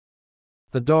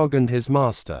The Dog and His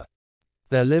Master.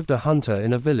 There lived a hunter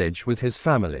in a village with his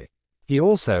family. He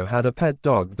also had a pet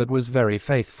dog that was very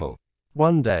faithful.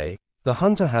 One day, the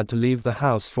hunter had to leave the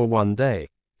house for one day,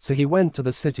 so he went to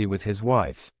the city with his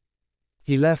wife.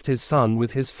 He left his son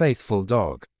with his faithful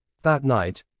dog. That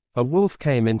night, a wolf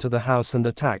came into the house and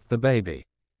attacked the baby.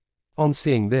 On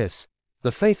seeing this,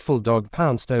 the faithful dog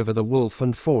pounced over the wolf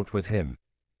and fought with him.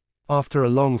 After a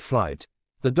long fight,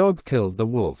 the dog killed the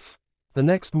wolf. The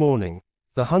next morning,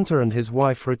 the hunter and his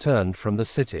wife returned from the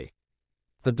city.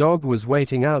 The dog was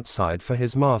waiting outside for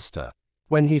his master.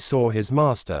 When he saw his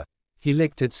master, he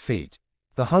licked its feet.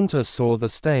 The hunter saw the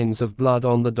stains of blood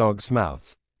on the dog's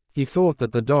mouth. He thought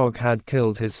that the dog had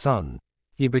killed his son.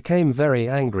 He became very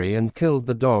angry and killed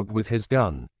the dog with his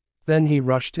gun. Then he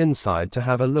rushed inside to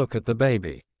have a look at the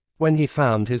baby. When he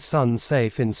found his son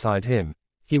safe inside him,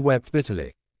 he wept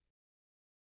bitterly.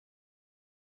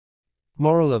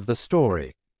 Moral of the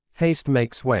story: haste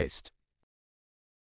makes waste.